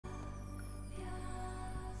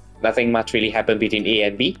nothing much really happened between A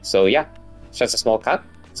and B. So yeah, just a small cut,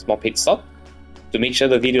 small pit stop to make sure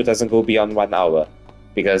the video doesn't go beyond 1 hour,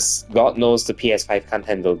 because God knows the PS5 can't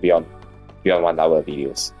handle beyond 1 hour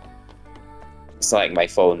videos. It's not like my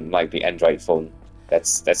phone, like the Android phone.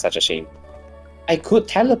 That's such a shame. I could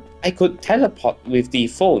teleport with the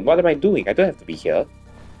phone. What am I doing? I don't have to be here.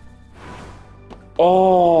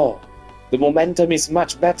 Oh, the momentum is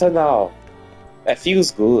much better now. That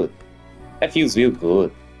feels good. That feels real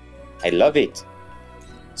good. I love it.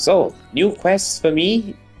 So, new quests for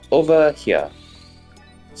me over here.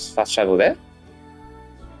 Fast travel there.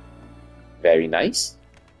 Very nice.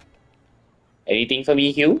 Anything for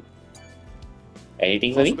me, Hugh?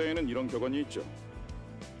 Anything for me? 이런 격언이 있죠.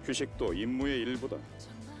 휴식도 임무의 일부다.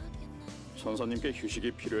 천사님께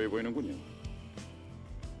휴식이 필요해 보이는군요.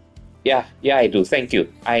 Yeah, I do. Thank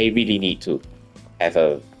you. I really need to have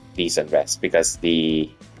a decent rest because the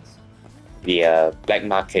black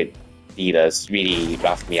market dealers really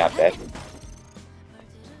roughed me up there.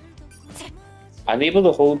 Unable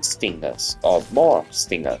to hold stingers or more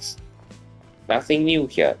stingers. Nothing new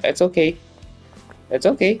here. That's okay. That's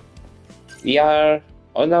okay. We are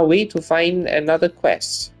on our way to find another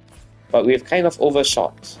quest, but we've kind of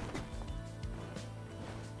overshot.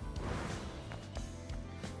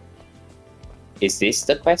 Is this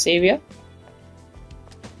the quest area?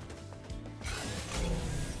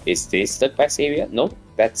 Is this the quest area? No,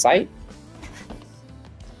 that side.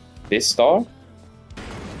 This store?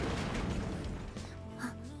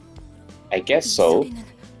 I guess so.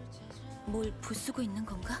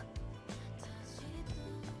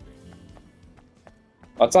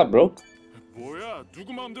 What's up, bro? 뭐야?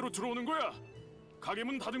 누구 마음대로 들어오는 거야? 가게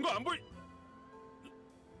문 닫은 거 안 보이?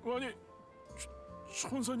 아니,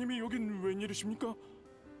 천사님이 여긴 웬일이십니까?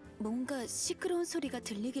 뭔가 시끄러운 소리가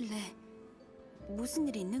들리길래 무슨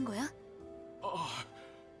일이 있는 거야? 아,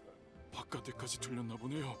 바깥에까지 들렸나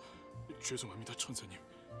보네요. 죄송합니다, 천사님.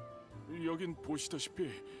 여긴 보시다시피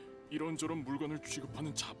이런저런 물건을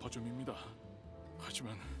취급하는 잡화점입니다.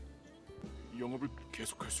 하지만 영업을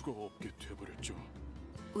계속할 수가 없게 돼버렸죠.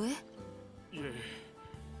 왜? 예,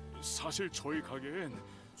 사실 저희 가게엔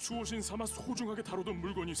수호신 삼아 소중하게 다루던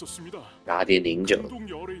물건이 있었습니다. Guardian Angel. 금동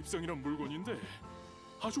열의 입상이란 물건인데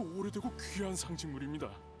아주 오래되고 귀한 상징물입니다.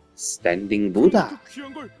 Standing Buddha. 그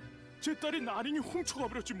귀한 걸 제 딸이 나린이 훔쳐가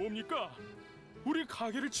버렸지 뭡니까? 우리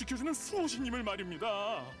가게를 지켜주는 수호신님을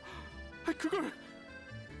말입니다. 그걸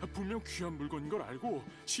분명 귀한 물건인 걸 알고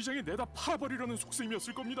시장에 내다 팔아버리려는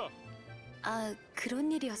속셈이었을 겁니다. 아,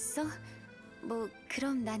 그런 일이었어? 뭐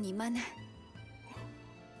그럼 난 이만.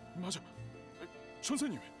 맞아,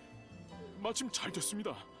 천사님. 마침 잘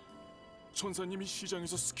됐습니다. 천사님이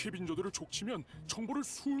시장에서 스캐빈저들을 족치면 정보를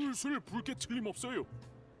술술 붉게 틀림없어요.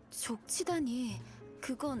 족치다니,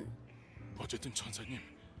 그건... 어쨌든 천사님,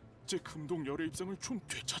 제 금동 열의 입상을 좀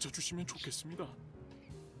되찾아 주시면 좋겠습니다.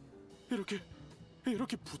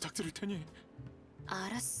 이렇게 부탁드릴 테니.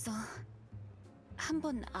 알았어.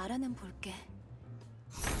 한번 알아는 볼게.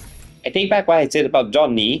 I take back what I said about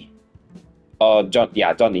Johnny.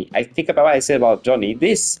 Johnny. I think about what I said about Johnny.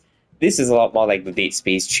 This is a lot more like the Dead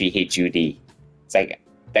Space 3 HUD. It's like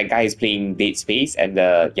that guy is playing Dead Space, and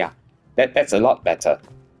that's a lot better.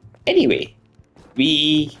 Anyway,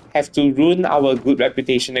 we have to ruin our good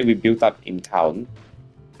reputation that we built up in town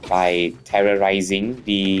by terrorizing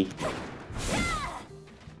the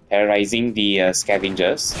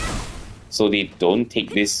scavengers, so they don't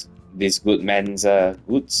take this good man's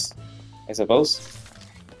goods, I suppose.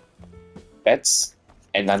 That's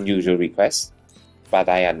an unusual request, but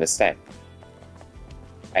I understand.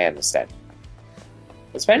 There's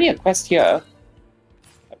apparently a quest here.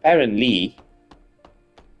 Apparently,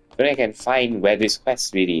 but I can find where this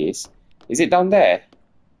quest really is. Is it down there?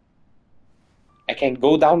 I can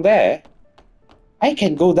go down there.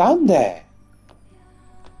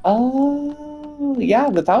 Oh, yeah,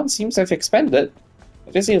 the town seems to have expanded.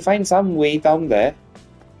 I just need to find some way down there.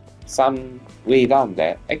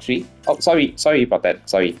 Actually, oh, sorry about that.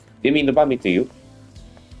 Sorry, didn't mean to bump into you.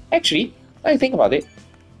 Actually, now I think about it,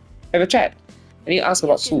 have a chat. I need to ask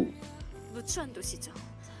about Sue.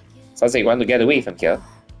 Sounds like you want to get away from here.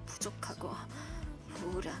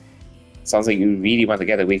 Sounds like you really want to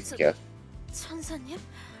get away from here. 천사님?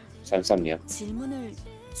 천사님. 질문을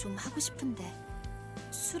좀 하고 싶은데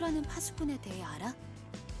수라는 파수꾼에 대해 알아?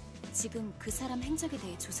 지금 그 사람 행적에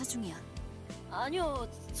대해 조사 중이야. 아니요,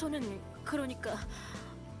 저는 그러니까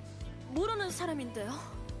모르는 사람인데요.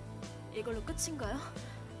 이걸로 끝인가요?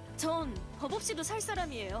 전 법 없이도 살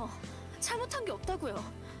사람이에요. 잘못한 게 없다고요.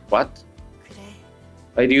 What? 그래.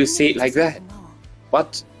 Why do you say it like that?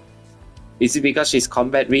 What? Is it because she's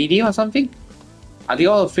combat ready or something? Are they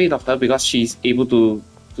all afraid of her because she's able to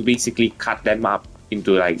basically cut them up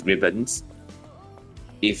into like ribbons?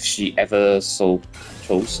 If she ever so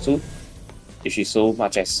chose to, if she so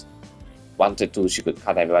much as wanted to, she could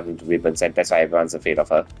cut everyone into ribbons, and that's why everyone's afraid of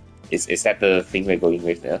her. Is that the thing we're going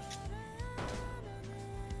with here?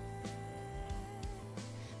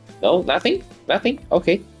 No, nothing? Nothing?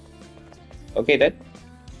 Okay. Okay then.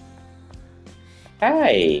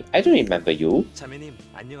 Hi, I don't remember you. 자매님,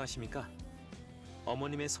 안녕하십니까?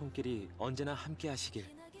 어머님의 손길이 언제나 함께 하시길.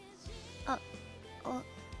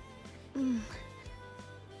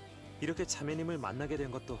 이렇게 자매님을 만나게 된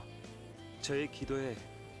것도 저의 기도에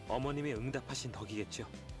어머님이 응답하신 덕이겠죠.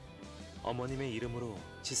 어머님의 이름으로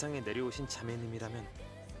지상에 내려오신 자매님이라면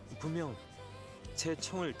분명 제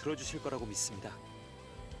청을 들어주실 거라고 믿습니다.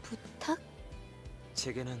 부탁?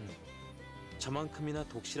 제게는 저만큼이나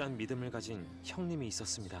독실한 믿음을 가진 형님이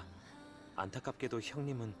있었습니다. 안타깝게도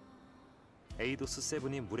형님은 에이도스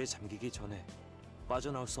세븐이 물에 잠기기 전에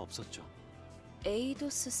빠져나올 수 없었죠.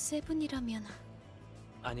 에이도스 세븐이라면...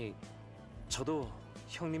 아니, 저도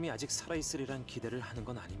형님이 아직 살아있으리란 기대를 하는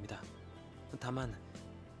건 아닙니다. 다만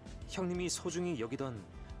형님이 소중히 여기던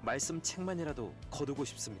말씀 책만이라도 거두고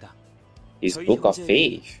싶습니다. His 저희 Book of 형제에게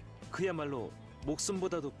Faith. 그야말로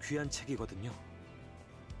목숨보다도 귀한 책이거든요.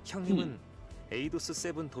 형님은 에이도스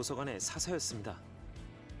세븐 도서관의 사서였습니다.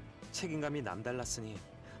 책임감이 남달랐으니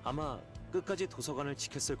아마 끝까지 도서관을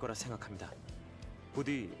지켰을 거라 생각합니다.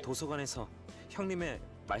 부디 도서관에서 형님의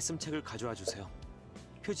말씀책을 가져와 주세요.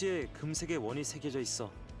 표지에 금색의 원이 새겨져 있어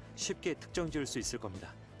쉽게 특정 지을 수 있을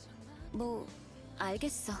겁니다. 뭐...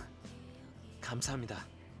 알겠어. 감사합니다.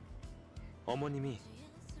 어머님이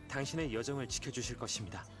당신의 여정을 지켜주실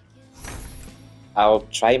것입니다. I'll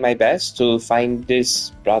try my best to find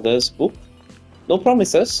this brother's book. No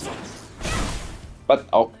promises. But,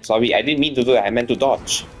 oh, sorry, I didn't mean to do that. I meant to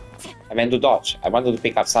dodge. I wanted to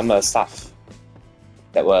pick up some stuff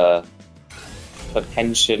that were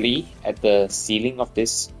potentially at the ceiling of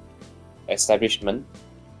this establishment.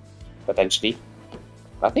 Potentially.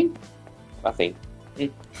 Nothing? Nothing.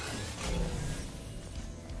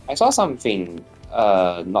 I saw something,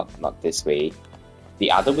 not this way.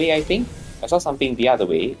 The other way, I think? I saw something the other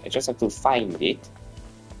way. I just have to find it.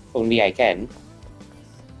 Only I can.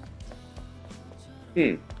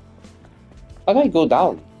 How do I go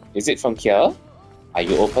down? Is it from here? Are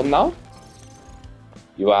you open now?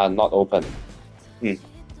 You are not open.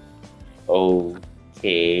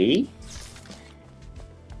 Okay.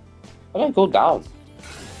 How do I go down?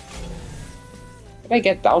 How do I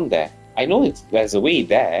get down there? I know there's a way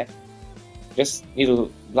there. Just need to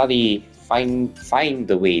bloody find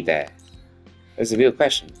the way there. That's a real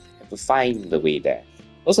question. Have to find the way there.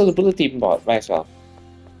 Also, the bulletin board. Might as well.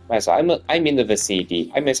 I'm in the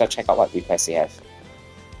vicinity. I may as well check out what requests they have.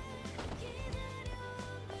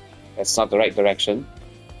 That's not the right direction.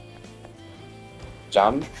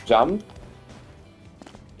 Jump.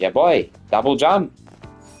 Yeah, boy. Double jump.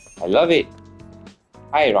 I love it.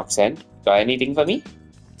 Hi, Roxanne. Got anything for me?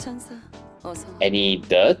 천사, 어서. Any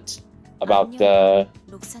dirt about the...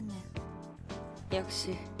 록사는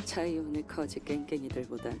역시 자이온의 거지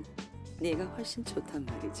깽깽이들보단 네가 훨씬 좋단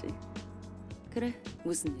말이지. 그래,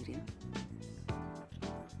 무슨 일이야?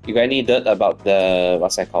 You got any dirt about the...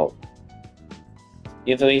 what's that called?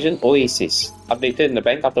 Information Oasis. Updated in the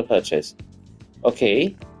bank after purchase.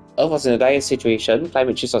 Okay. Earth was in a dire situation.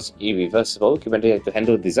 Climate change was irreversible. Humanity had to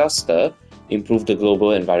handle disaster. Improve the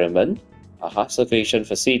global environment. Circulation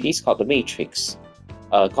facilities called the Matrix.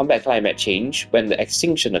 Combat climate change. When the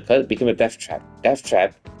extinction occurred, it became a death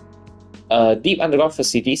trap. Deep underground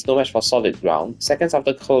facilities, no match for solid ground. Seconds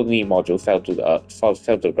after colony module fell to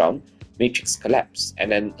the ground, Matrix collapsed,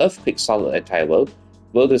 and an earthquake swallowed the entire world.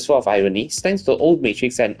 World is full of irony. Thanks to the old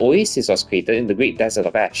Matrix, an oasis was created in the great desert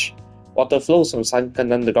of ash. Water flows from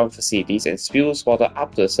sunken underground facilities and spews water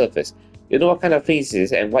up to the surface. You know what kind of place it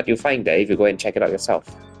is and what you find there if you go and check it out yourself.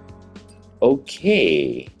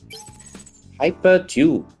 Okay.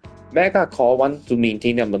 Hypertube. Mega Core want to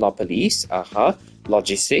maintain their monopolies.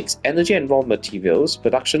 Logistics, energy and raw materials,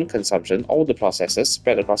 production, consumption, all the processes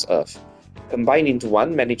spread across Earth. Combined into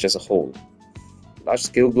one, managed as a whole.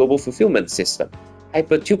 Large-scale global fulfillment system.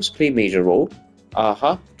 Hypertubes play major role.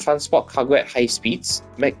 Transport cargo at high speeds.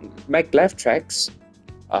 Maglev tracks.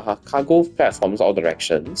 Cargo platforms all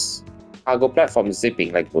directions. Cargo platforms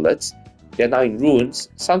zipping like bullets. They are now in ruins.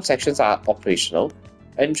 Some sections are operational.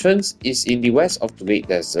 Entrance is in the west of the Great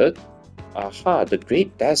Desert. The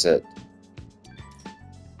Great Desert.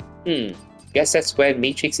 Guess that's where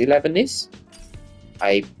Matrix 11 is?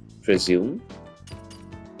 I presume.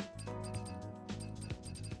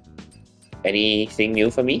 Anything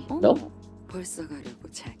new for me? No? 벌써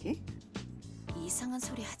가려고 자기? 이상한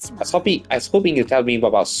소리 하지 마. I was hoping you tell me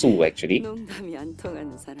about Sue actually. 농담이 안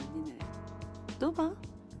통하는 사람이네. 또 봐.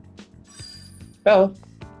 Well,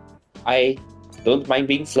 I don't mind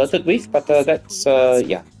being flirted with, but that's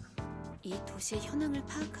yeah. 이 도시의 현황을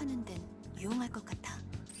파악하는 데는 유용할 것 같아.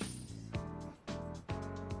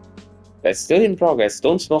 That's still in progress.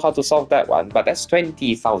 Don't know how to solve that one, but that's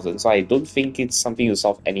 20,000, so I don't think it's something to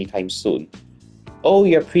solve anytime soon. Oh,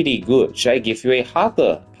 you're pretty good. Should I give you a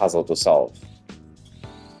harder puzzle to solve?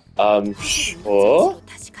 Sure.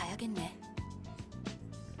 다시 가야겠네.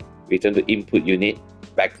 Return to input unit.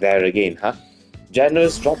 Back there again, huh?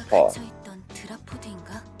 Generous drop pod. 갇혀있던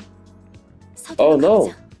드랍포드인가? Oh 서둘러 no.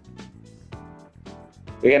 가보자.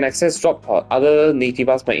 We can access drop pod. Other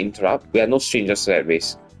nativas might interrupt. We are no strangers to that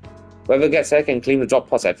risk. Whoever gets there can claim the drop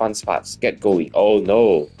pod's advanced parts. Get going. Oh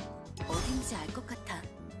no. 어딘지 알 것 같아.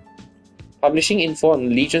 Publishing info on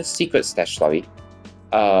Legion's secret stash story.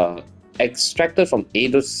 Extracted from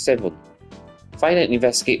Eidos 7. Find and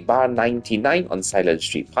investigate bar 99 on Silent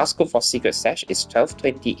Street. Passcode for secret stash is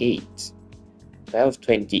 1228.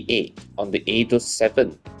 1228 on the Eidos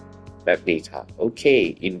 7 map data.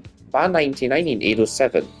 Okay, in bar 99 in Eidos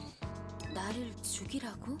 7. 나를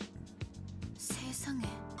죽이라고? 세상에.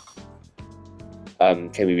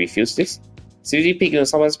 Can we refuse this? Seriously peek into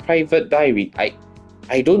someone's private diary.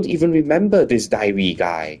 I don't even remember this diary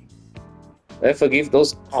guy. I forgive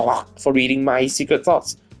those for reading my secret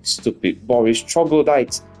thoughts. Stupid Boris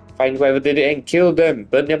troglodytes. Find whoever did it and kill them.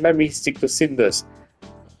 Burn their memories, stick to cinders.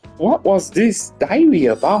 What was this diary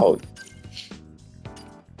about?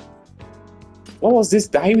 What was this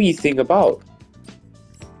diary thing about?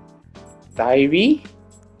 Diary?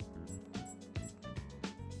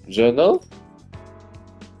 Journal?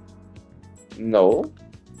 No.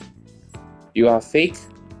 You are fake.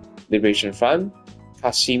 Liberation Front.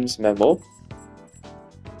 Kashim's memo.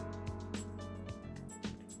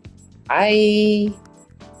 I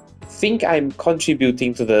think I'm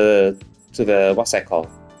contributing to the what's that called?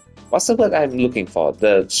 What's the word I'm looking for?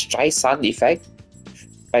 The Streisand effect?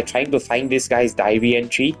 By trying to find this guy's diary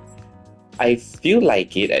entry. I feel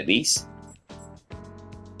like it at least.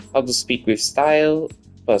 How to speak with style,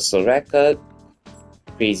 personal record,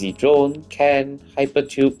 crazy drone, can,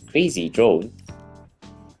 hypertube, crazy drone.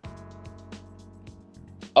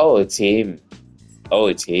 Oh, it's him. Oh,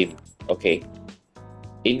 it's him. Okay.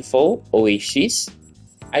 Info, Oasis.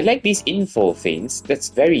 I like these info things. That's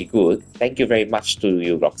very good. Thank you very much to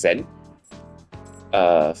you, Roxanne.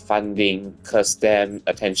 Funding, curse them,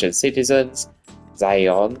 attention citizens,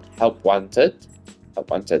 Zion, help wanted.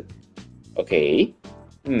 Help wanted. Okay.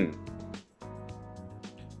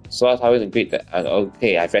 So how is it great that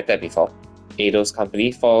okay, I've read that before. Eidos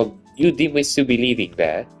Company, for you dimwits still believing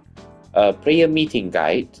there. Prayer meeting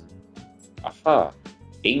guide. Aha.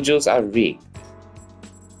 Angels are rigged.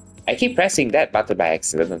 I keep pressing that button by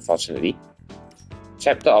accident, unfortunately.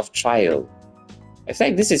 Chapter of Trial. I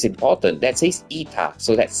think this is important. That says Eta,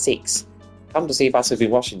 so that's 6. Come to save us if we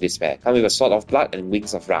wash in despair. Come with a sword of blood and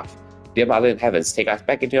wings of wrath. Dear Mother in Heavens, take us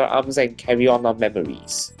back into your arms and carry on our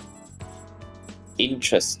memories.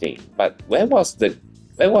 Interesting. But where was the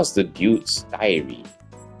dude's diary?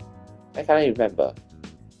 I can't remember.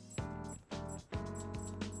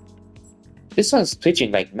 This one's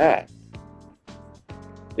twitching like mad.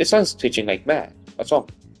 This one's twitching like mad. What's wrong?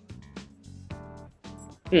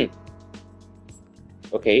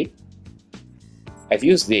 Okay. I've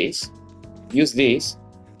used this. Use this.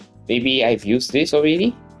 Maybe I've used this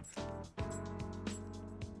already?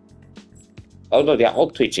 Oh no, they're all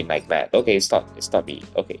twitching like mad. Okay, it's not me.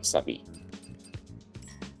 Okay, it's not me.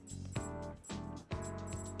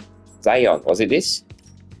 Zion, was it this?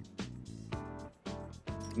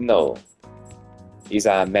 No. These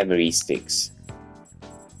are memory sticks.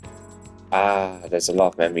 Ah, there's a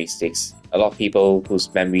lot of memory sticks. A lot of people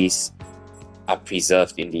whose memories are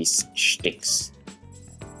preserved in these sticks.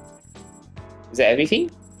 Is that everything?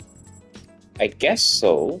 I guess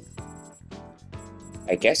so.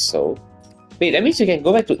 I guess so. Wait, that means we can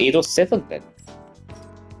go back to 807 then.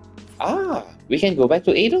 Ah, we can go back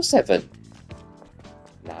to 807.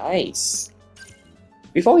 Nice.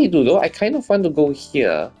 Before we do though, I kind of want to go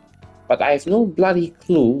here, but I have no bloody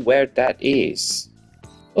clue where that is.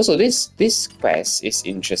 Also, this quest is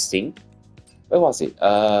interesting. Where was it?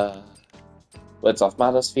 Words of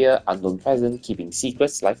Mother Sphere, Unknown Present, Keeping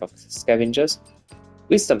Secrets, Life of Scavengers,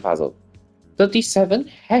 Wisdom Puzzle. 37,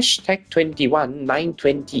 hashtag 21,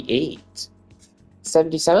 928.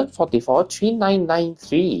 77, 44,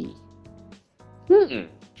 3993.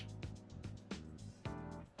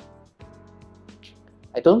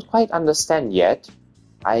 I don't quite understand yet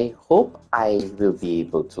I hope I will be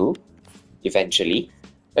able to, eventually.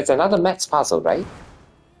 It's another maths puzzle, right?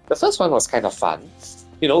 The first one was kind of fun.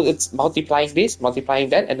 You know, it's multiplying this, multiplying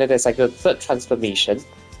that, and then there's like a third transformation.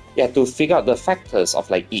 You have to figure out the factors of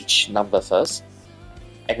like each number first.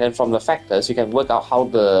 And then from the factors, you can work out how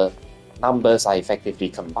the numbers are effectively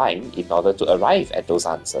combined in order to arrive at those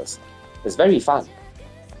answers. It's very fun.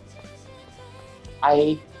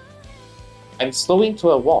 I'm slowing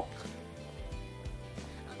to a walk.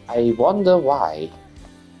 I wonder why.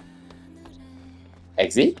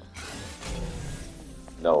 Exit?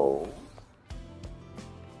 No.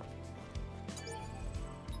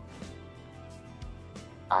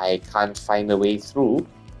 I can't find a way through.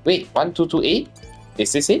 Wait, 1228?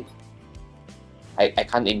 Is this it? I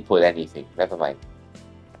can't input anything. Never mind.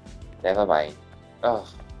 Never mind. Oh.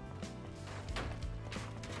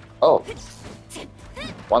 Oh.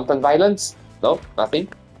 Wanton violence? No, nothing.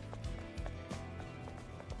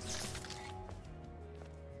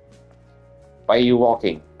 Why are you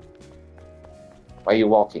walking? Why are you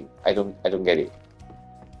walking? I don't get it.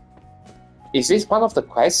 Is this one of the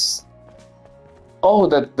quests? Oh,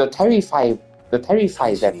 the terrify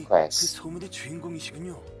them 그 quest. 소문의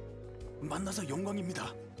주인공이시군요. 만나서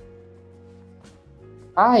영광입니다.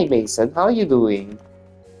 Hi Mason, how are you doing?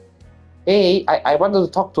 Hey, I wanted to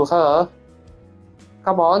talk to her.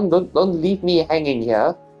 Come on, don't leave me hanging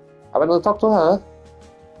here. I want to talk to her.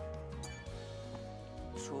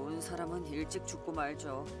 좋은 사람은 일찍 죽고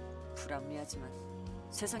말죠. 불합리하지만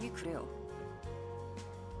세상이 그래요.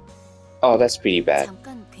 Oh, that's pretty bad.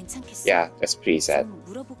 잠깐 괜찮겠어? Yeah, that's pretty sad. 좀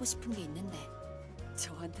물어보고 싶은 게 있는데.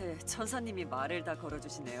 저한테 천사님이 말을 다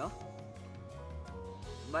걸어주시네요.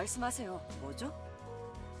 말씀하세요. 뭐죠?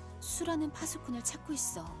 수라는 파수꾼을 찾고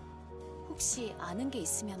있어. 혹시 아는 게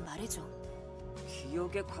있으면 말해줘.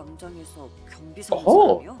 기억의 광장에서 경비선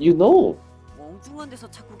Oh, 사람이요? you know. 멍중한 데서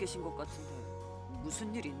찾고 계신 것 같은데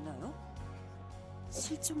무슨 일 있나요?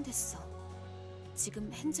 실종됐어.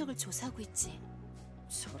 지금 행적을 조사하고 있지.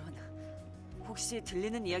 저런. 혹시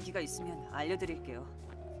들리는 이야기가 있으면 알려드릴게요.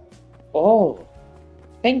 Oh,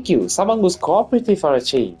 thank you. Someone who's cooperative for a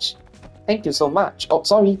change. Thank you so much. Oh,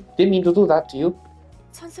 sorry. Didn't mean to do that to you.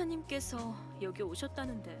 천사님께서 여기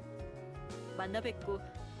오셨다는데 만나 뵙고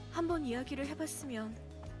한번 이야기를 해봤으면.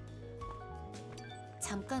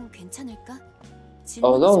 잠깐 괜찮을까?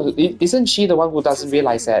 Oh no, isn't she the one who doesn't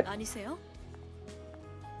realize that? 아니세요?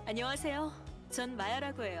 안녕하세요. 전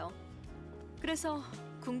마야라고 해요. 그래서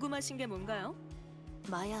궁금하신 게 뭔가요?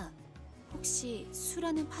 마야, 혹시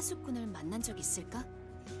수라는 파수꾼을 만난 적 있을까?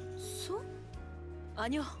 수?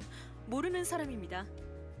 아니요, 모르는 사람입니다.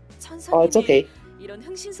 Oh, 천사님이 it's okay. 이런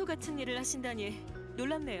흥신소 같은 일을 하신다니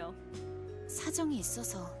놀랍네요. 사정이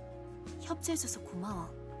있어서 협조해줘서 고마워.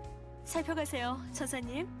 살펴가세요,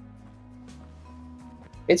 천사님.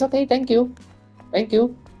 It's okay. Thank you. Thank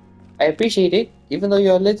you. I appreciate it. Even though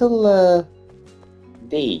you're a little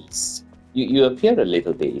dazed. You appear a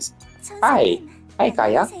little dazed. Hi. Hi,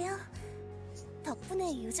 Kaya. 안녕하세요.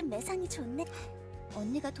 덕분에 요즘 매상이 좋네.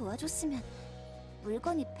 언니가 도와줬으면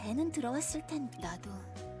물건이 배는 들어왔을 텐데. 나도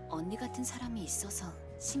언니 같은 사람이 있어서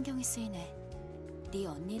신경이 쓰이네. 네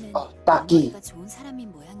언니는 딱이. 어머니가 좋은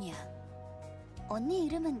사람인 모양이야. 언니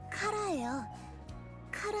이름은 카라예요.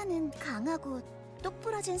 카라는 강하고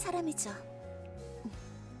똑부러진 사람이죠.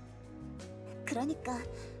 그러니까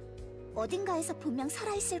어딘가에서 분명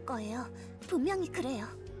살아있을 거예요. 분명히 그래요.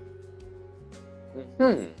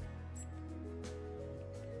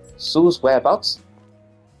 Sue's whereabouts?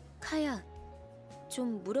 카야,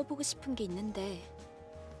 좀 물어보고 싶은 게 있는데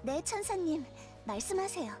네, 천사님.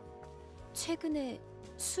 말씀하세요. 최근에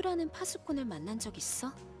수라는 파수꾼을 만난 적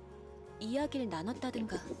있어? 이야기를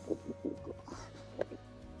나눴다든가.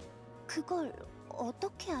 그걸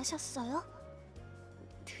어떻게 아셨어요?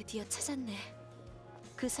 드디어 찾았네.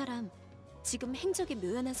 그 사람 지금 행적이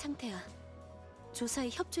묘연한 상태야. 조사에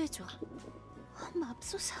협조해줘.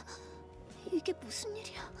 맙소사, 이게 무슨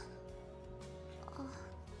일이야?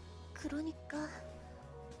 그러니까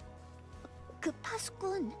그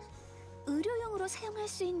파수꾼 의료용으로 사용할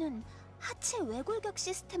수 있는 하체 외골격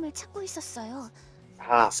시스템을 찾고 있었어요.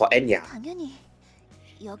 Ah, for Enya. 당연히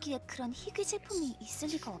여기에 그런 희귀 제품이 있을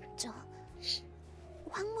리가 없죠.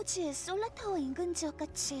 황무지의 솔라타워 인근 지역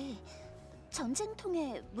같이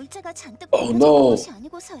전쟁통에 물자가 잔뜩 Oh, 버려져 no. 있는 곳이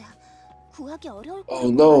아니고서야 구하기 어려울 거라고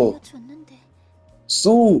Oh, no. 알려줬는데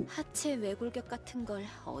Sue. 하체 외골격 같은 걸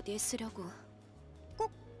어디에 쓰려고?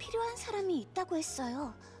 꼭 필요한 사람이 있다고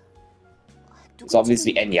했어요. It's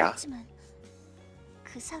obviously Enya. 모르겠지만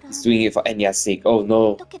그 사람 He's doing it for Enya's sake. Oh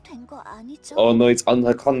no. 어떻게 된 거 아니죠? Oh no, it's on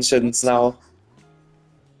her conscience now.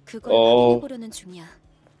 그걸 어. 확인해보려는 중이야.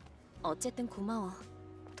 어쨌든 고마워.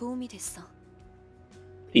 도움이 됐어.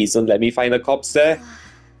 Please don't let me find a corpse there.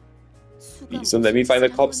 수가 Please don't let me 무슨 find a 짓을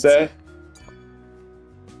한 corpse 건지. there.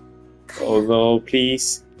 카야, Oh no,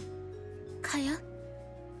 please. 카야?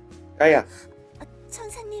 Kaya.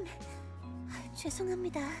 천사님,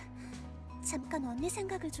 죄송합니다. 잠깐 언니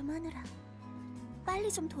생각을 좀 하느라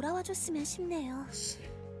빨리 좀 돌아와 줬으면 싶네요.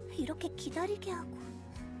 이렇게 기다리게 하고.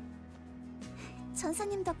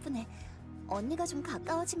 천사님 덕분에 언니가 좀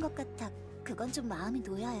가까워진 것 같아 그건 좀 마음이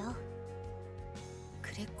놓여요.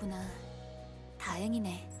 그랬구나.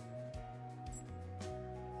 다행이네.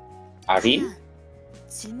 Arin? 카야,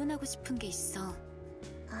 질문하고 싶은 게 있어.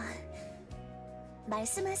 아,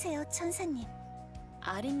 말씀하세요, 천사님.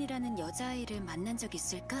 아린이라는 여자아이를 만난 적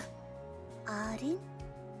있을까? 아린?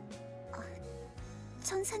 아,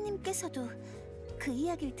 천사님께서도 그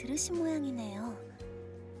이야기를 들으신 모양이네요.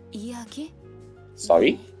 이야기?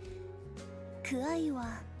 Sorry? 네, 그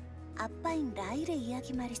아이와 아빠인 라일의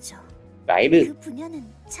이야기 말이죠. Rail. 그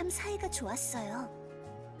부녀는 참 사이가 좋았어요.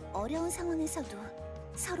 어려운 상황에서도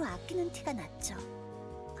서로 아끼는 티가 났죠.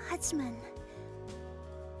 하지만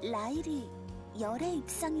라일이 열의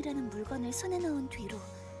입상이라는 물건을 손에 넣은 뒤로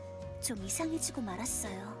좀 이상해지고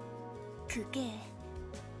말았어요. 그게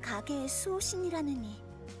가게의 수호신이라느니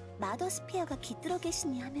마더스피어가 깃들어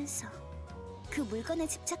계시니 하면서 그 물건에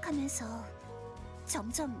집착하면서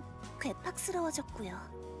점점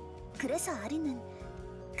괴팍스러워졌고요. 그래서 아리는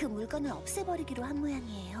그 물건을 없애버리기로 한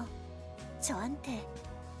모양이에요. 저한테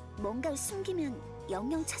뭔가를 숨기면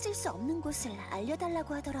영영 찾을 수 없는 곳을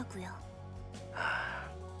알려달라고 하더라고요.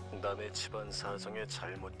 남의 집안 사정에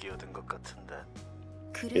잘못 끼어든 것 같은데.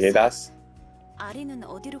 그래서 Venidas. 아린은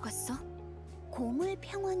어디로 갔어? 고물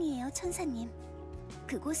평원이에요, 천사님.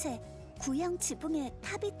 그곳에 구형 지붕에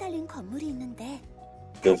탑이 딸린 건물이 있는데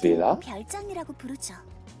The villa? 별장이라고 부르죠.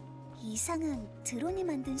 이상한 드론이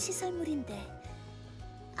만든 시설물인데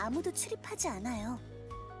아무도 출입하지 않아요.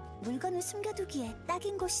 물건을 숨겨두기에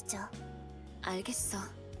딱인 곳이죠. 알겠어.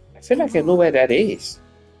 I feel like I know where that is.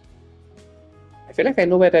 I feel like I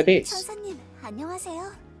know where that is. 천사님,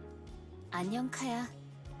 안녕하세요. 안녕, 카야.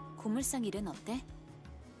 고물상 일은 어때?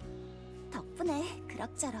 덕분에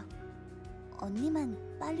그럭저럭.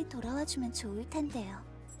 언니만 빨리 돌아와주면 좋을 텐데요.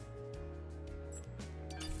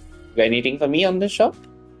 You got anything for me on the shop?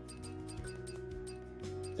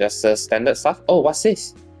 Just standard stuff? Oh, what's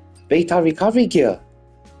this? Beta recovery gear.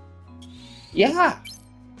 Yeah,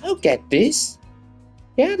 I'll get this.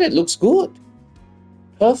 Yeah, that looks good.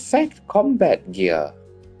 Perfect combat gear.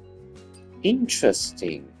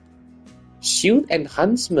 Interesting. Shield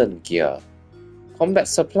enhancement gear. Combat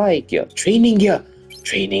supply gear. Training gear.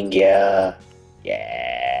 Training gear.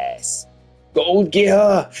 Yes. Gold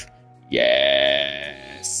gear.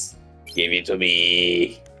 Yes. Give it to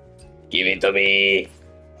me. Give it to me.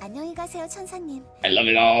 안녕히 가세요, 천사님. I love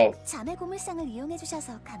it all. 자매 고물상을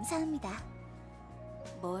이용해주셔서 감사합니다.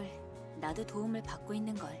 뭘? 나도 도움을 받고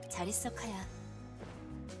있는 걸. 잘 있어, 카야.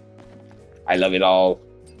 I love it all.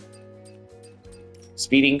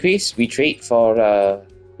 Speed increase. We trade for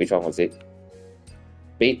which one was it?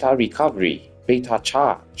 Beta recovery. Beta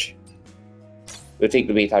charge. We'll take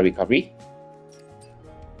the beta recovery.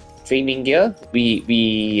 Training gear.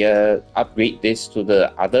 We upgrade this to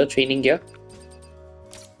the other training gear.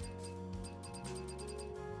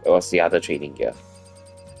 What's the other training gear?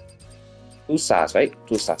 2 stars, right?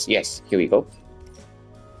 2 stars. Yes, here we go.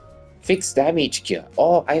 Fixed damage gear.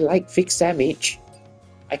 Oh, I like fixed damage.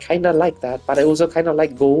 I kinda like that, but I also kinda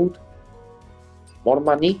like gold. More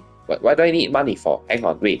money? Why do I need money for? Hang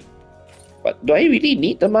on, wait. But do I really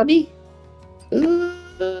need the money?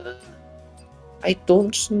 I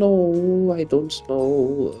don't know. I don't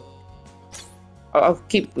know. I'll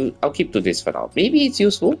keep to this for now. Maybe it's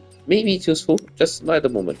useful. Maybe it's useful. Just not at the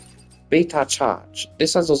moment. Beta charge.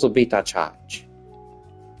 This one's also beta charge.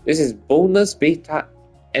 This is bonus beta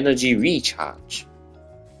energy recharge.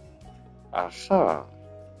 Aha.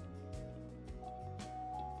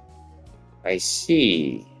 I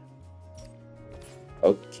see.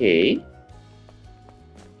 Okay.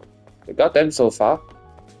 We got them so far.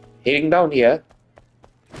 Heading down here.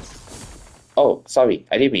 Oh, sorry.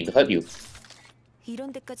 I didn't mean to hurt you.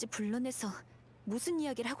 이런 데까지 불러내서 무슨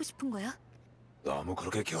이야기를 하고 싶은 거야? 너무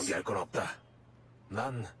그렇게 경계할 건 없다.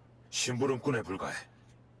 난 심부름꾼에 불과해.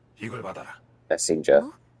 이걸 받아라. Messenger.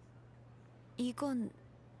 어? 이건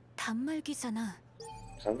단말기잖아.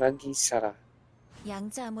 장난기 사라.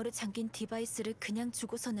 양자 암호로 잠긴 디바이스를 그냥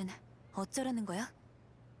주고서는 어쩌라는 거야?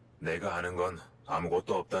 내가 아는 건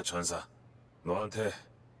아무것도 없다, 전사. 너한테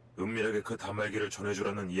은밀하게 그 단말기를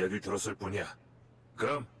전해주라는 이야기를 들었을 뿐이야.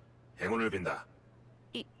 그럼 행운을 빈다.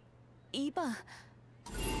 이봐,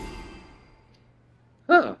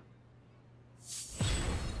 Huh.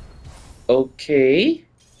 Okay.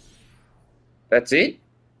 That's it?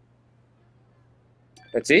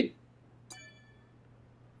 That's it?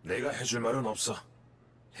 내가 해줄 말은 없어.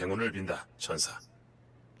 행운을 빈다, 천사.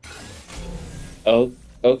 Oh,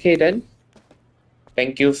 okay then.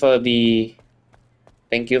 Thank you for the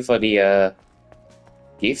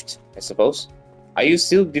gift, I suppose. Are you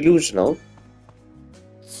still delusional?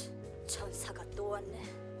 천사가 또 왔네.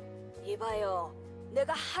 이봐요.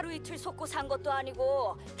 내가 하루 이틀 속고 산 것도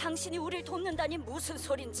아니고 당신이 우릴 돕는다니 무슨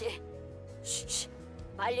소린지. 쉬,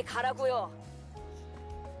 빨리 가라고요.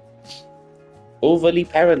 Overly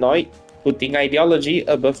paranoid, putting ideology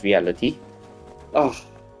above reality. Ah,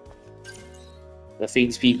 the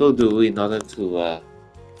things people do in order to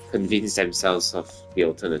convince themselves of the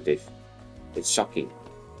alternative. It's shocking.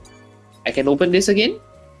 I can open this again?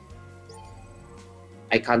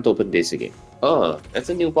 I can't open this again. Oh, that's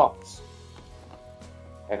a new box.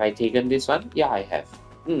 Have I taken this one? Yeah, I have.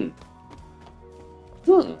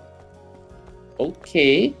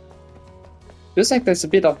 Okay. Feels like there's a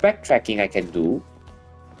bit of backtracking I can do.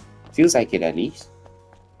 Feels like it at least.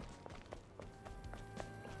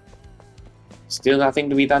 Still nothing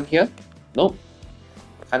to be done here? Nope.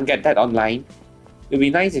 Can't get that online. It would be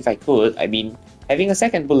nice if I could. I mean, having a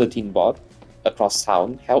second bulletin board across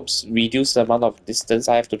town helps reduce the amount of distance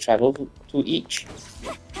I have to travel to each.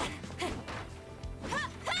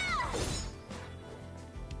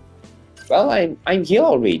 Well, I'm here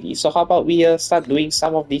already, so how about we start doing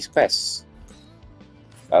some of these quests?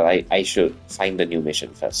 Well, I should find the new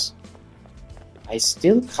mission first. I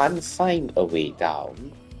still can't find a way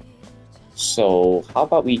down. So how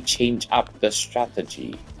about we change up the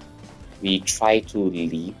strategy? We try to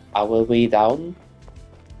leap our way down.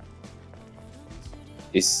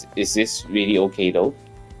 Is this really okay though?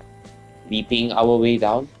 Leaping our way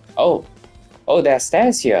down? Oh, there are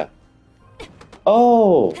stairs here.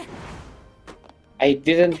 Oh, I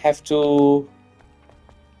didn't have to.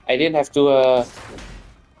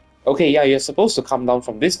 Okay, yeah, you're supposed to come down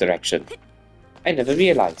from this direction. I never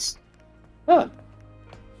realized. Huh.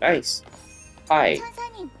 Nice. Hi.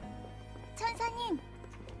 천사님.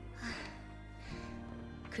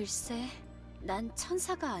 글쎄, 난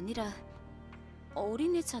천사가 아니라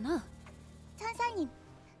어린애잖아. 천사님,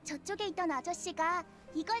 저쪽에 있던 아저씨가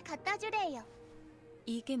이걸 갖다 주래요.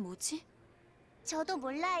 이게 뭐지? 저도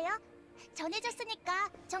몰라요. 전해줬으니까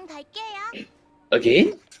전 갈게요.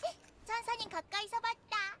 Again? 천사님 가까이서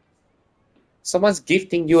봤다. Someone's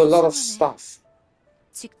gifting you a lot of stuff.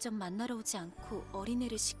 직접 만나러 오지 않고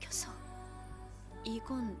어린애를 시켜서.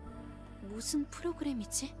 이건 무슨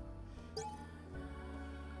프로그램이지?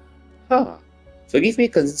 Huh. Forgive me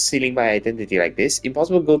concealing my identity like this.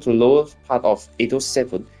 Impossible to go to lower part of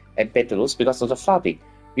 807 and Petros because of the flooding.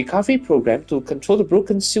 Recovery program to control the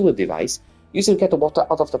broken sewer device. Use it to get the water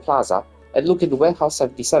out of the plaza and look into warehouse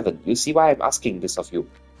 77. You see why I'm asking this of you.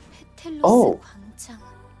 페텔로스 Oh. 광장.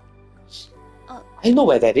 I know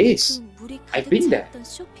where that is. 그 물이 I've 가득 been there. 차있던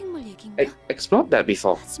쇼핑몰 얘긴가? I explored that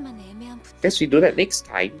before. 하지만 애매한 Guess we do that next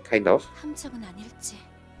time, kind of. 함정은 아닐지.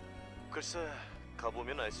 글쎄,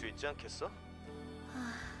 가보면 알 수 있지 않겠어?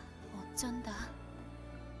 어쩐다.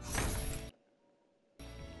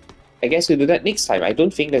 I guess we do that next time. I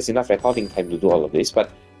don't think there's enough recording time to do all of this, but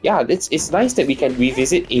yeah, it's nice that we can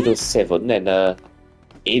revisit 807 and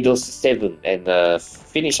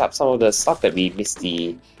finish up some of the stuff that we missed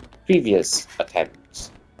the previous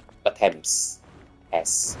attempts.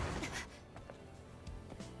 Yes.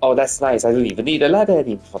 Oh, that's nice. I don't even need a ladder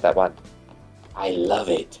anymore for that one. I love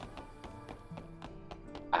it.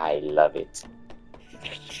 I love it.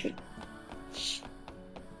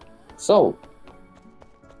 So,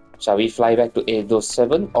 shall we fly back to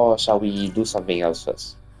 807 or shall we do something else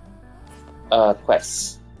first?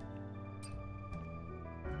 Quests.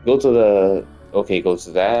 Go to the... Okay, go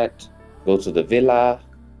to that. Go to the villa.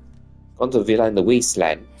 Go to the villa in the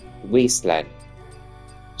wasteland.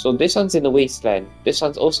 So this one's in the wasteland. This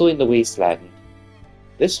one's also in the wasteland.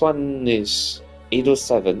 This one is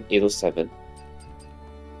 807, 807.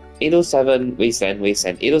 807, wasteland,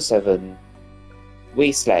 807,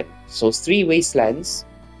 wasteland. So 3 wastelands.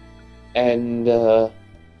 And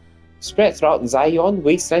spread throughout Zion,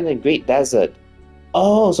 wasteland, and Great Desert.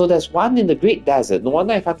 Oh, so there's one in the Great Desert. No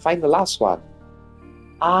wonder I can't find the last one.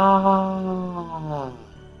 Ah.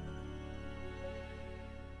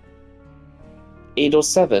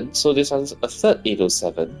 807, so this one's a third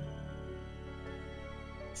 807.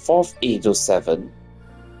 Fourth 807.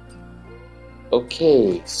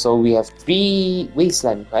 Okay, so we have 3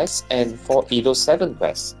 Wasteland quests and 4 807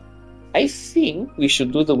 quests. I think we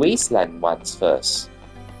should do the Wasteland ones first.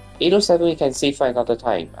 807 we can save for another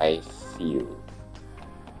time, I feel.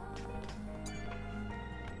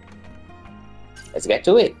 Let's get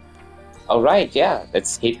to it. Alright, yeah,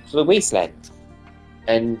 let's head to the wasteland.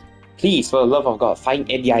 And please, for the love of God, find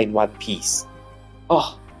Enya in one piece.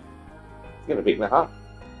 Oh, it's gonna break my heart.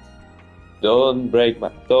 Don't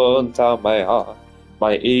tell my heart,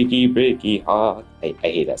 my achy breaky heart. I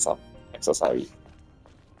hate that song. I'm so sorry.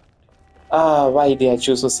 Why did I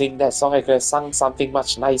choose to sing that song? I could have sung something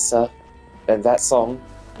much nicer than that song.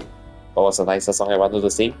 What was the nicer song I wanted to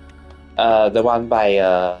sing? The one by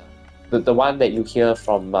the one that you hear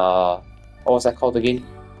from what was that called again?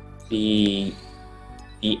 The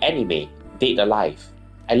anime Dead Alive.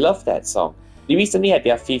 I love that song. They recently had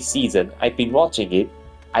their 5th season. I've been watching it.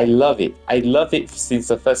 I love it. I love it since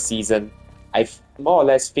the first season. I've more or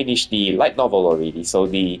less finished the light novel already, so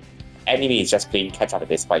the anime is just playing catch up at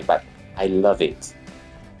this point, but I love it.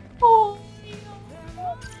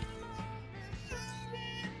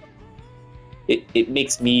 It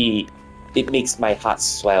makes my heart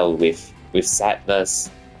swell with sadness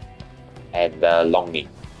and longing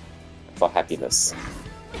for happiness.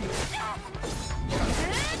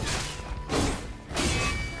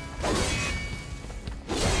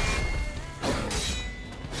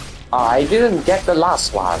 I didn't get the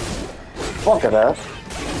last one. Bugger.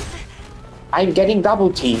 I'm getting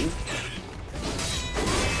double teamed.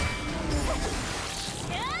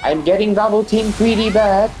 I'm getting double teamed pretty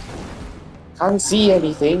bad. Can't see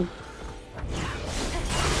anything.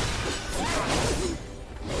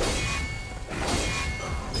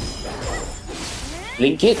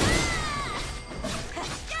 Blink it.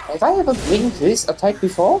 Have I ever blinked this attack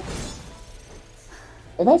before?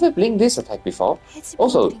 Have I ever blinked this attack before?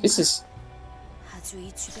 Also, this is...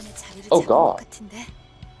 Oh god.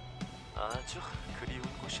 아주 그리운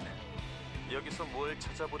곳이네. 여기서 뭘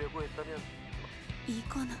찾아보려고 했다면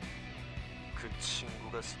이거는 그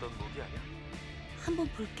친구가 쓰던 무기 아니야? 한번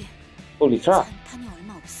볼게. Holy crap. 잔탄이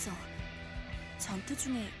얼마 없어. 전투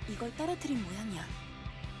중에 이걸 떨어뜨린 모양이야.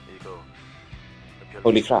 이거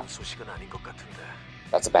Holy crap. 소식은 아닌 것 같은데.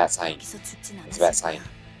 That's a bad sign. 여기서 죽진 It's a bad 않았을 sign. 거야.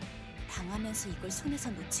 당하면서 이걸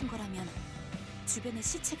손에서 놓친 거라면 주변에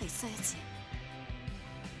시체가 있어야지.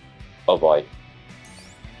 Oh boy.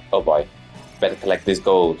 Oh boy. Better collect this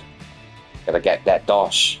gold. Gotta get that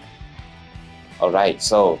dosh. Alright,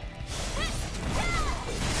 so...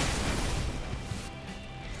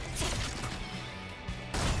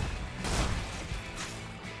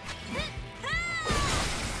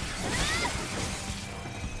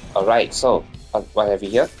 Alright, so... what have we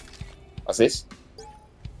here? What's this?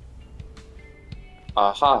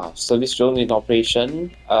 Aha, service drone in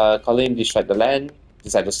operation. Colin destroyed the land.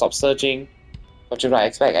 Decided to stop searching. What should I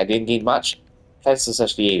expect? I didn't gain much. Plans to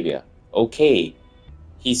search the area. Okay.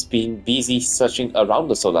 He's been busy searching around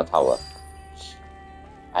the solar tower.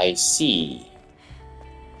 I see.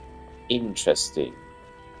 Interesting.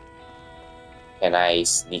 Can I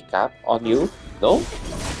sneak up on you? No?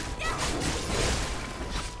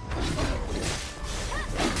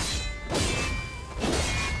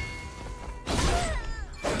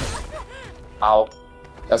 Ow.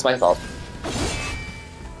 That's my fault.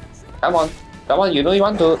 Come on. Come on, you know you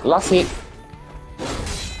want to. Last hit.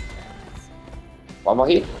 One more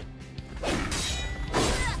hit.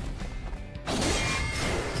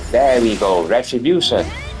 There we go. Retribution.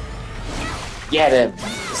 Get him.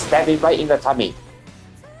 Stab him right in the tummy.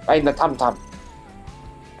 Right in the tum-tum.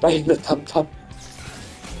 Right in the tum-tum.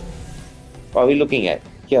 What are we looking at?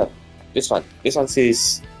 Here. This one. This one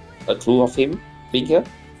says a clue of him being here.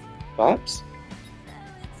 Perhaps?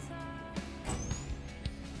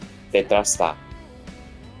 Tetrastar.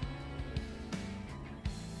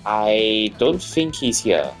 I don't think he's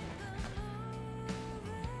here.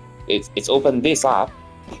 It's opened this up.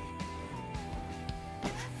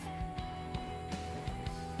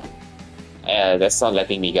 That's not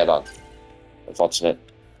letting me get on. Unfortunate.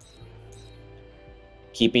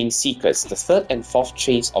 Keeping secrets. The 3rd and 4th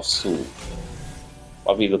trace of Su.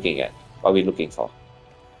 What are we looking at? What are we looking for?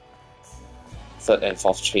 3rd and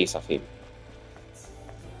 4th trace of him.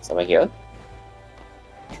 Somewhere here?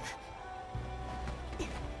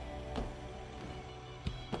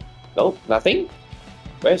 Nope, nothing?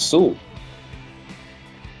 Where's Su?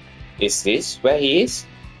 Is this where he is?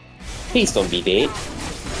 Please don't be dead.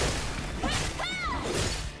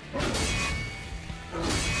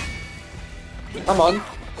 Come on.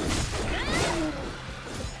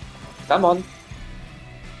 Come on.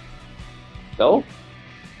 No?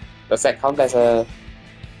 Does that count as a...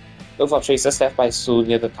 Look for traces left by Su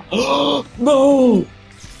near the top. No!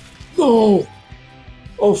 No!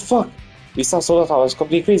 Oh fuck! We saw solar towers,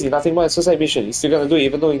 completely crazy, nothing more than suicide mission. He's still gonna do it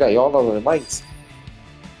even though that you're all out of the minds.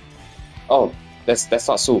 Oh, that's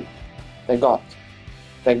not Sue. Thank God.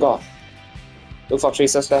 Thank God. Look for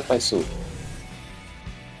traces left by Sue.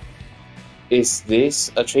 Is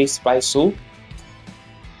this a trace by Sue?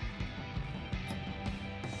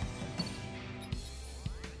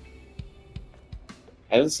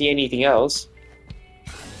 I don't see anything else.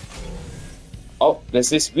 Oh, there's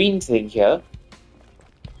this green thing here.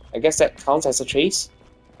 I guess that counts as a trace.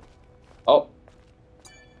 Oh.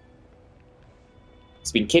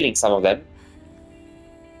 It's been killing some of them.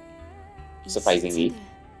 Surprisingly.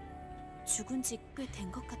 죽은 지 꽤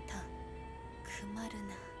된 것 같아. 그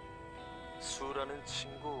말은 수라는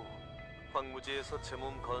친구 황무지에서 제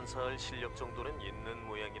몸 건사할 실력 정도는 있는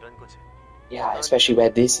모양이란 거지. Yeah, especially where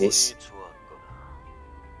this is.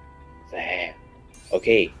 There.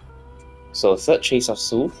 Okay. So third trace of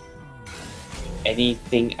Sue.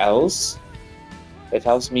 Anything else that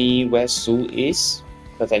tells me where Sue is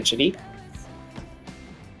potentially?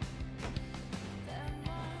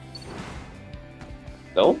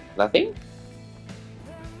 No, nothing.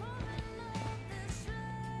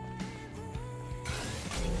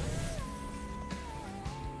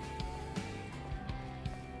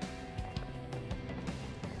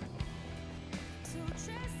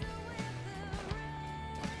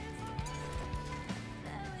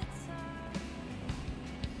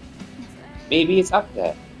 Maybe it's up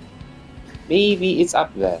there. Maybe it's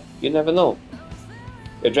up there. You never know.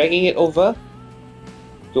 You're dragging it over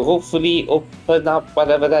to hopefully open up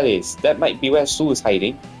whatever that is. That might be where Sue is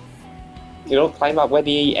hiding. You know, climb up where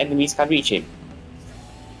the enemies can't reach him.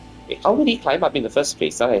 Wait, how would he climb up in the first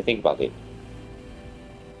place, now that I think about it?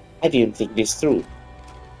 I didn't think this through.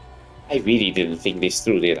 I really didn't think this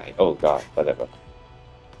through, did I? Oh god, whatever.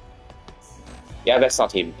 Yeah, that's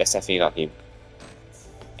not him. That's definitely not him.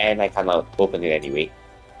 And I cannot open it anyway.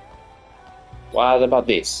 What about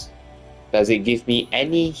this? Does it give me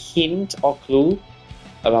any hint or clue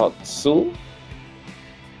about Sue?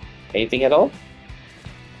 Anything at all?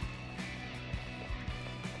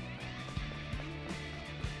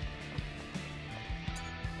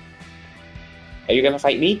 Are you gonna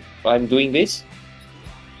fight me while I'm doing this?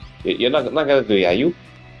 You're not gonna do it, are you?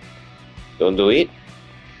 Don't do it.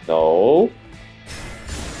 No.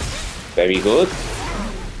 Very good.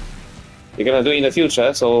 You're gonna do it in the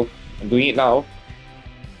future, so I'm doing it now.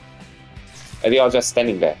 And they are just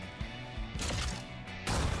standing there.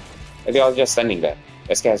 And they are just standing there.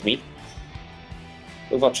 That scares me.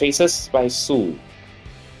 Look for traces by Sue.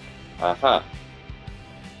 Aha.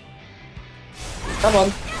 Come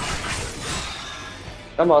on.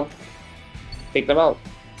 Come on. Take them out.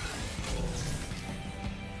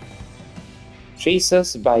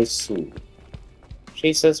 Traces by Sue.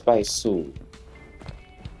 Traces by Sue.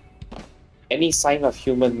 Any sign of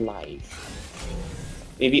human life?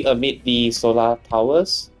 Maybe amid the solar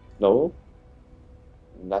towers? No.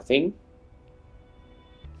 Nothing.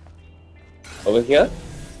 Over here?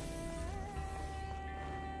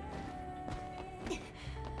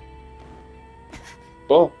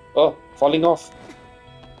 Oh, oh, falling off.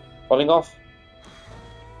 Falling off.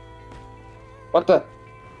 What the?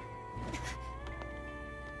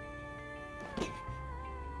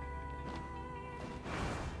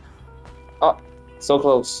 Oh, so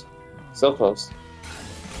close. So close.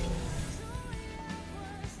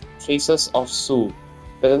 Traces of Sue.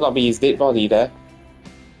 Better not be his dead body there.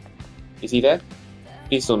 Is he there?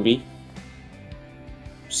 Please don't be.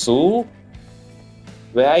 Sue?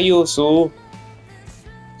 Where are you, Sue?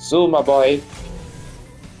 Sue, my boy.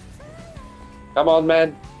 Come on,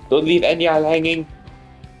 man. Don't leave Enya hanging.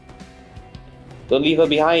 Don't leave her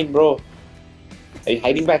behind, bro. Are you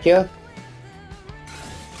hiding back here?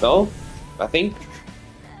 No? Nothing?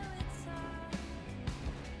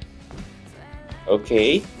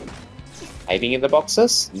 Okay. Hiding in the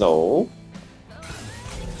boxes? No.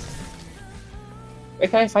 Where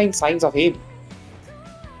can I find signs of him?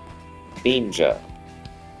 Danger.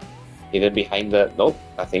 Hidden behind the... Nope,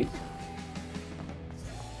 nothing.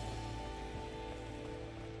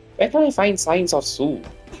 Where can I find signs of Sue?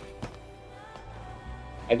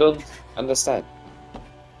 I don't understand.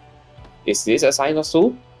 Is this a sign of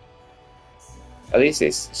Sue? At least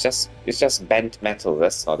it's just bent metal,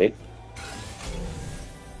 that's not it.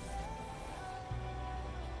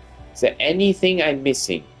 Is there anything I'm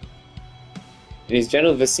missing in this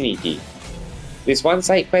general vicinity? This one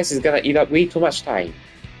side quest is gonna eat up way too much time.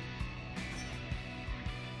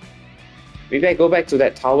 Maybe I go back to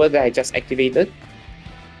that tower that I just activated.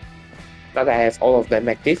 Now that I have all of them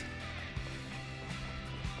active.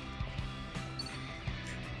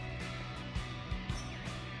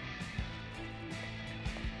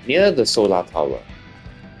 Near the solar tower.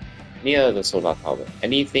 Near the solar tower.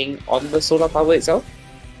 Anything on the solar tower itself?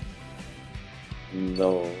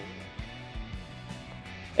 No.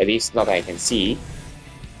 At least not that I can see.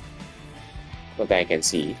 Not that I can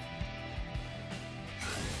see.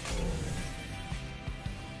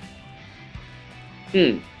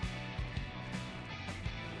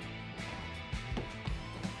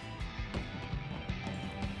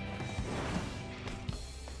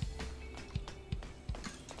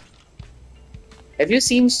 Have you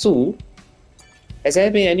seen Sue? Has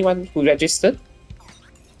there been anyone who registered?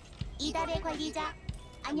 이달의 관리자,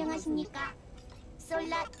 안녕하십니까?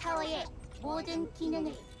 솔라 타워의 모든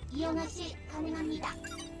기능을 이용하시 가능합니다.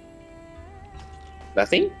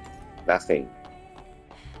 Nothing? Nothing.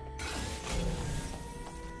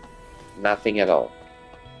 Nothing at all.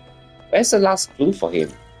 Where's the last clue for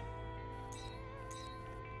him?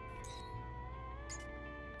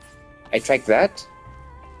 I tracked that.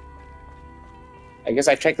 I guess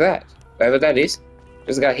I tracked that. Wherever that is,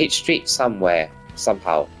 just gotta hit straight somewhere,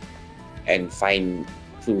 somehow, and find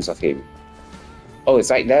clues of him. Oh,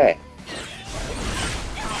 it's right there.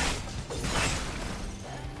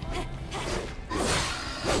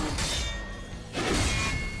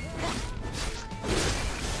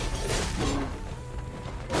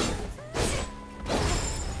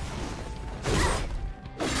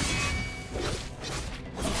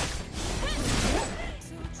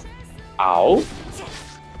 Ow.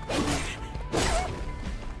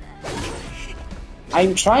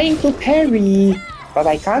 I'm trying to parry, but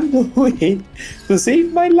I can't do it to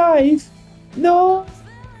save my life. No.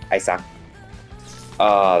 I suck.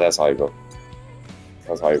 Ah, that's horrible.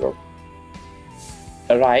 That's horrible.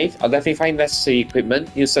 Arrive. I'll definitely find necessary equipment.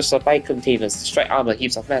 Use such supply containers. Destroy armor,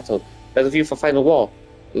 heaps of metal. Battlefield for final war.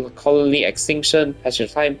 Colony extinction. Patch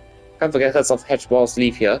time. Can't forget herds of hedge balls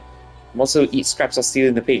leave here. Also eat scraps of steel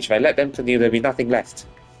in the page. If I let them continue, there'll be nothing left.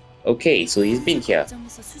 Okay, so he's been here.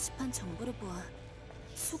 점에서 수집한 정보를 보아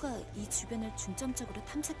수가 이 주변을 중점적으로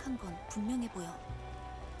탐색한 건 분명해 보여.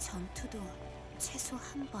 전투도 최소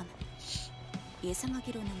한 번.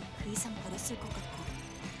 예상하기로는 그 이상 벌였을 것 같고.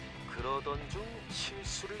 그러던 중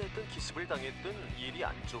실수를 했든 기습을 당했든 일이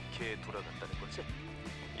안 좋게 돌아갔다는 거지.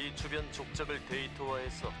 이 주변 족적을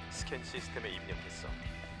데이터화해서 스캔 시스템에 입력했어.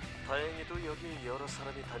 다행히도 여기 여러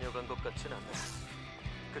사람이 다녀간 것 같진 않네.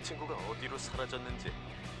 그 친구가 어디로 사라졌는지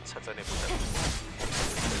찾아내보자.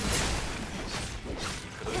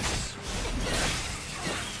 그렇지.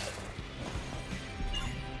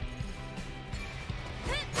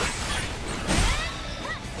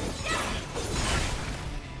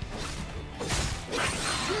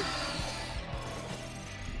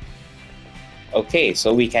 Okay,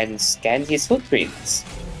 so we can scan his footprints.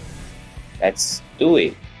 Let's do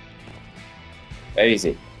it. Where is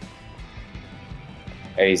it?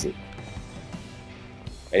 Where is it?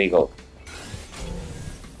 Where you go?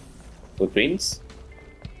 Footprints?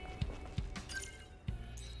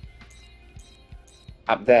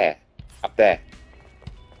 Up there. Up there.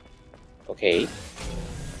 Okay.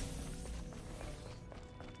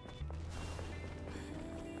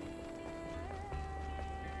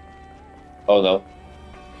 Oh no.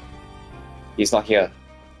 He's not here.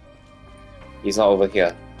 He's not over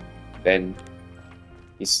here. Then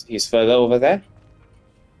he's further over there.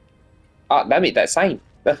 Ah, damn it, that sign.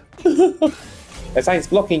 That sign's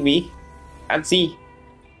blocking me. Can't see.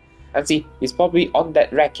 Can't see. He's probably on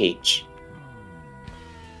that wreckage.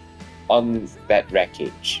 On that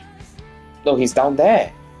wreckage. No, he's down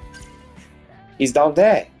there. He's down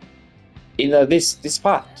there. In this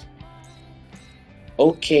part.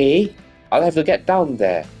 Okay. I'll have to get down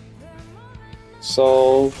there.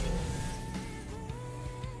 So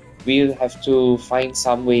we'll have to find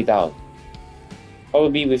some way down.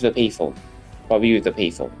 Probably with the payphone. Probably with the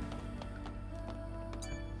payphone.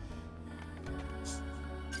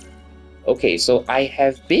 Okay, so I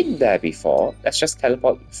have been there before. Let's just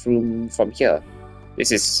teleport from here.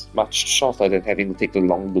 This is much shorter than having to take the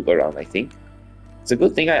long loop around, I think. It's a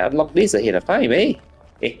good thing I unlocked this ahead of time, eh?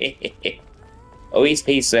 Always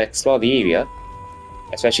pays to explore the area,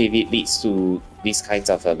 especially if it leads to these kinds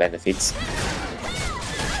of benefits.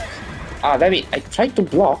 Ah, damn it, I tried to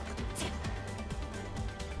block.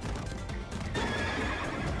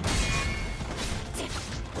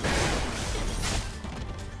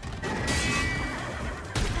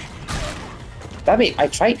 Damn it, I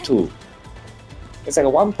tried to. It's like a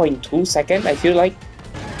 1.2 second, I feel like.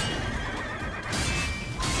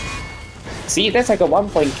 See, that's like a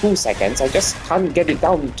 1.2 seconds. I just can't get it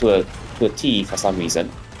down to a T for some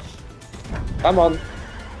reason. Come on.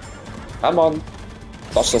 Come on.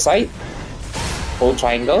 Dodge the side. Hold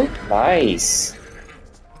triangle. Nice.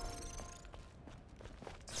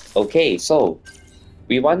 Okay, so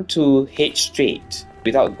we want to head straight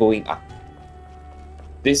without going up.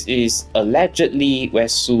 This is allegedly where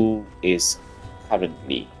Sue is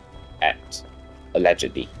currently at.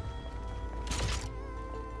 Allegedly.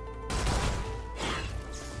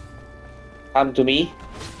 Come to me.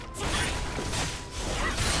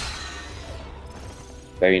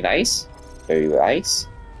 Very nice. Very nice.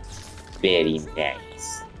 Very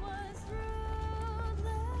nice.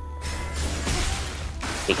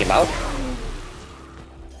 Take him out.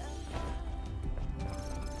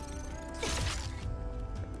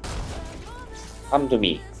 Come to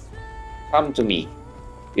me. Come to me.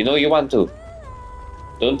 You know you want to.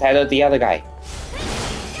 Don't tether the other guy.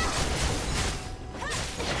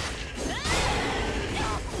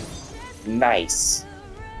 Nice.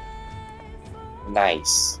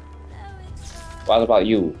 Nice. What about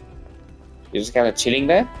you? You're just kind of chilling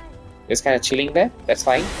there? Just kind of chilling there? That's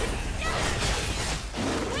fine.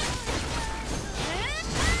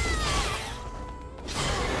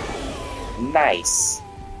 Nice.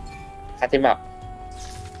 Cut him up.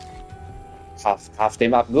 Half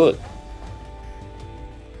them up good.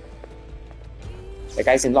 The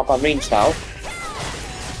guy's in lock-on range now.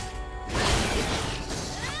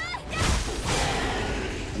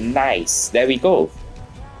 Nice. There we go.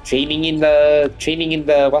 Training in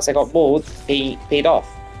the what's it called mode paid off.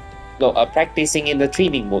 No, practicing in the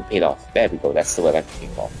training mode paid off. There we go. That's the word I'm looking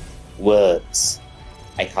for. Words.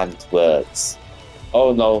 I can't words.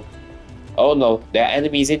 Oh no. Oh no. There are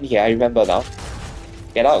enemies in here. I remember now.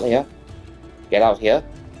 Get out here. Get out here.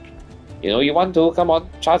 You know you want to. Come on.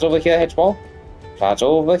 Charge over here, Hedgeball. Charge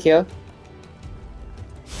over here.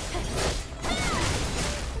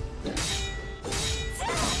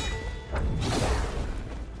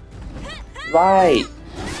 Right.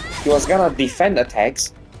 He was gonna defend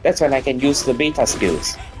attacks. That's when I can use the beta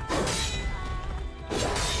skills.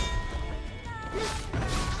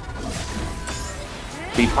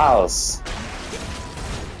 Repulse.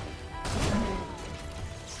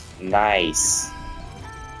 Nice.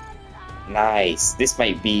 Nice. This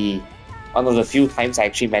might be one of the few times I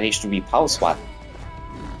actually managed to repulse one.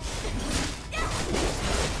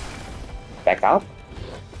 Back up.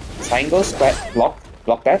 Triangle, square,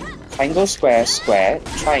 block that. Triangle, square, square,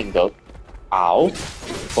 triangle. Ow.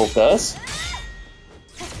 Focus.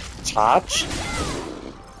 Charge.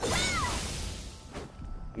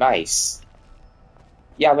 Nice.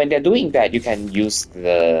 Yeah, when they're doing that, you can use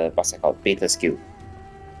the, what's it called, beta skill.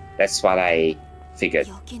 That's what I figured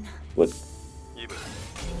would. 이브,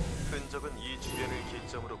 흔적은 이 주변을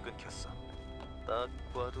기점으로 끊겼어. 딱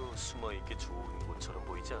봐도 숨어 있기 좋은 곳처럼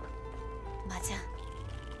보이지 않아? 맞아.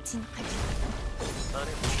 진입할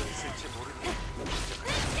안에 뭐가 있을지 모르니.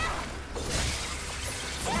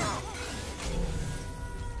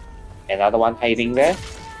 Another one hiding there.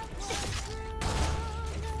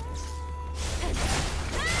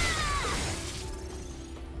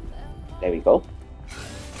 There we go.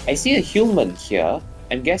 I see a human here.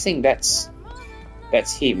 I'm guessing that's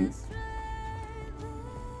him.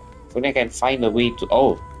 When I can find a way to.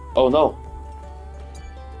 Oh no.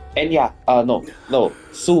 Enya. No.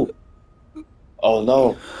 Sue. Oh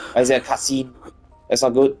no. Why is there a cutscene? That's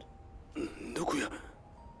not good. 누구야?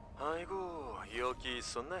 아이고, 여기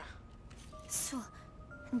있었네. 수,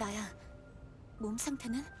 나야. 몸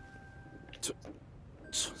상태는?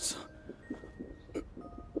 천사.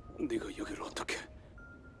 네가 여기를 어떻게?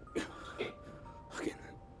 하긴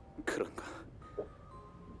그런가.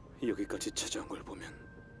 여기까지 찾아온 걸 보면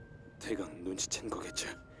대강 눈치챈 거겠지.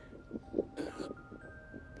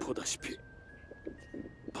 보다시피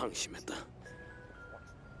방심했다.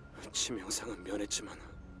 치명상은 면했지만.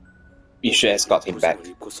 You should escort him back.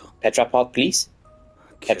 Tetrapod, please.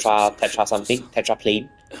 Tetra something. Tetra plane.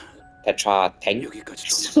 Tetra tank.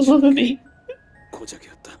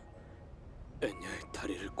 고작이었다. 엔야의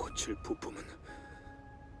다리를 고칠 부품은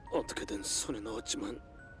어떻게든 손에 넣었지만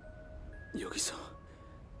여기서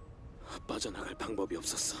빠져나갈 방법이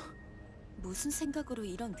없었어. 무슨 생각으로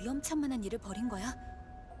이런 위험천만한 일을 벌인 거야?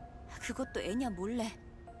 그것도 애냐 몰래.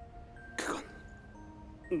 그건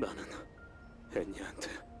나는 엔야한테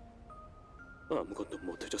아무것도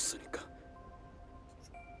못 해줬으니까.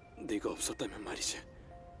 네가 없었다면 말이지.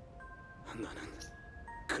 나는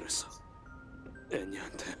그래서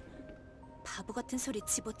엔야한테. 바보 같은 소리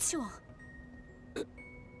집어치워.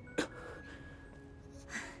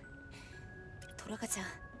 돌아가자.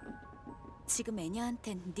 지금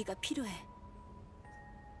애냐한텐 네가 필요해.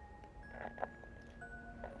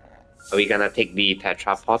 Are we gonna take the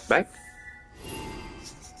tetrapod back?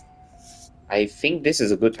 I think this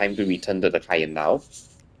is a good time to return to the client now.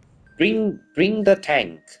 Bring the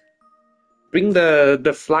tank. Bring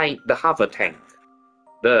the hover tank,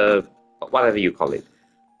 the whatever you call it,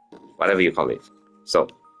 So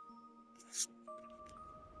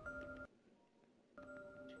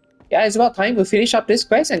yeah, it's about time we finish up this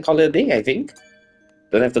quest and call it a day. I think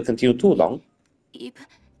don't have to continue too long.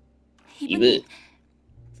 이브님,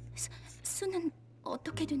 수는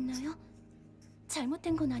어떻게 됐나요?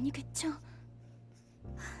 잘못된 건 아니겠죠?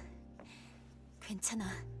 괜찮아.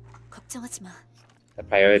 걱정하지 마. The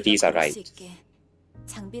priorities are 그럴 right. 수 있게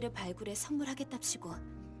장비를 발굴해 선물하겠답시고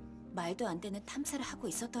말도 안 되는 탐사를 하고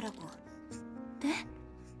있었더라고. 네?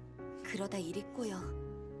 그러다 일이 꼬여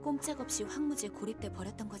꼼짝없이 황무지에 고립돼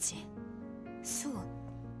버렸던 거지. 수,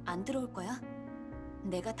 안 들어올 거야?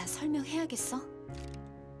 내가 다 설명해야겠어?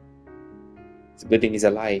 It's a good thing he's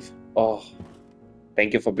alive. Oh,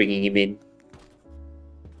 thank you for bringing him in.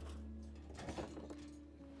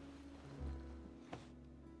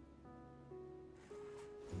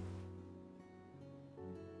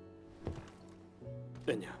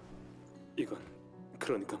 enya, 이건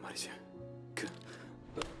그러니까 말이지.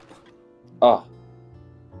 Oh,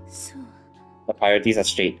 수, the priorities are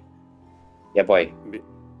straight. Yeah, boy.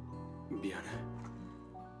 미안해.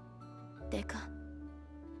 내가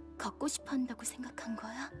걷고 싶어 한다고 생각한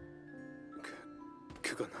거야?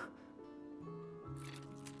 그건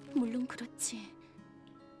물론 그렇지.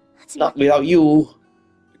 하지만 Not without you.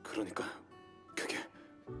 그러니까 그게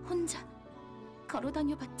혼자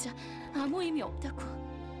걸어다녀봤자 아무 의미 없다고.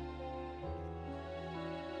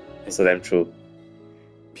 So damn true.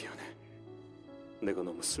 미안해. 내가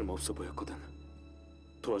너무 쓸모없어 보였거든.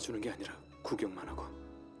 도와주는 게 아니라 구경만 하고.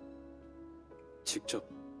 직접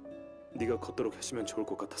네가 걷도록 하시면 좋을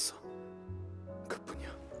것 같았어.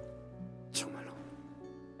 그뿐이야. 정말로.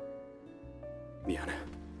 미안해.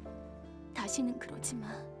 다시는 그러지 마.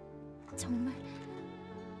 정말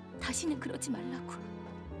다시는 그러지 말라고.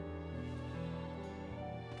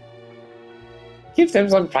 Give them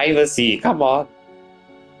some privacy. Come on.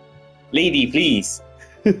 Lady, please.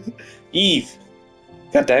 Eve.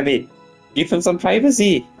 God damn it. Give them some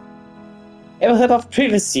privacy. Ever heard of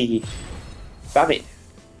privacy? Damn it.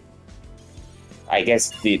 I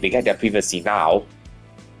guess they get their privacy now.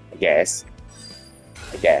 I guess.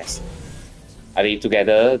 Are they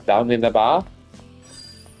together down in the bar?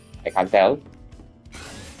 I can't tell.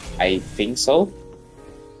 I think so.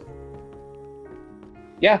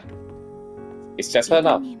 Yeah. It's just her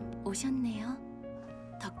now. 이브님 오셨네요.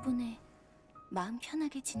 덕분에 마음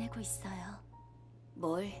편하게 지내고 있어요.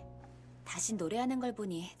 뭘? 다시 노래하는 걸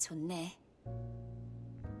보니 좋네.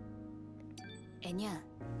 애냐,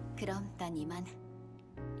 그럼 난 이만.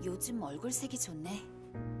 요즘 얼굴색이 좋네.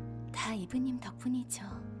 다 이브님 덕분이죠.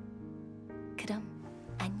 그럼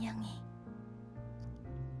안녕히.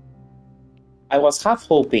 I was half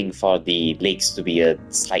hoping for the legs to be a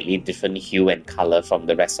slightly different hue and color from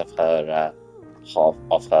the rest of her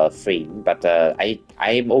frame, but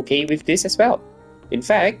I'm okay with this as well. In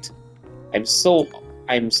fact, I'm so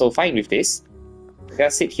fine with this.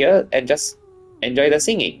 Just sit here and just enjoy the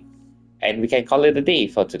singing, and we can call it a day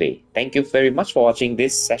for today. Thank you very much for watching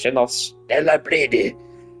this session of Stellar Blade.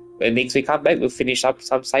 When next we come back, we'll finish up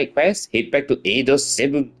some side quests, head back to Eidos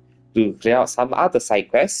 7 to clear out some other side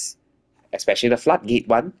quests, especially the Floodgate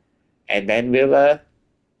one, and then we'll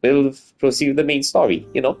proceed with the main story.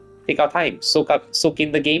 You know, take our time, soak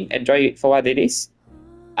in the game, enjoy it for what it is.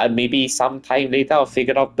 And maybe sometime later I'll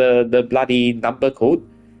figure out the bloody number code.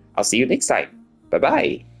 I'll see you next time. Bye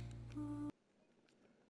bye.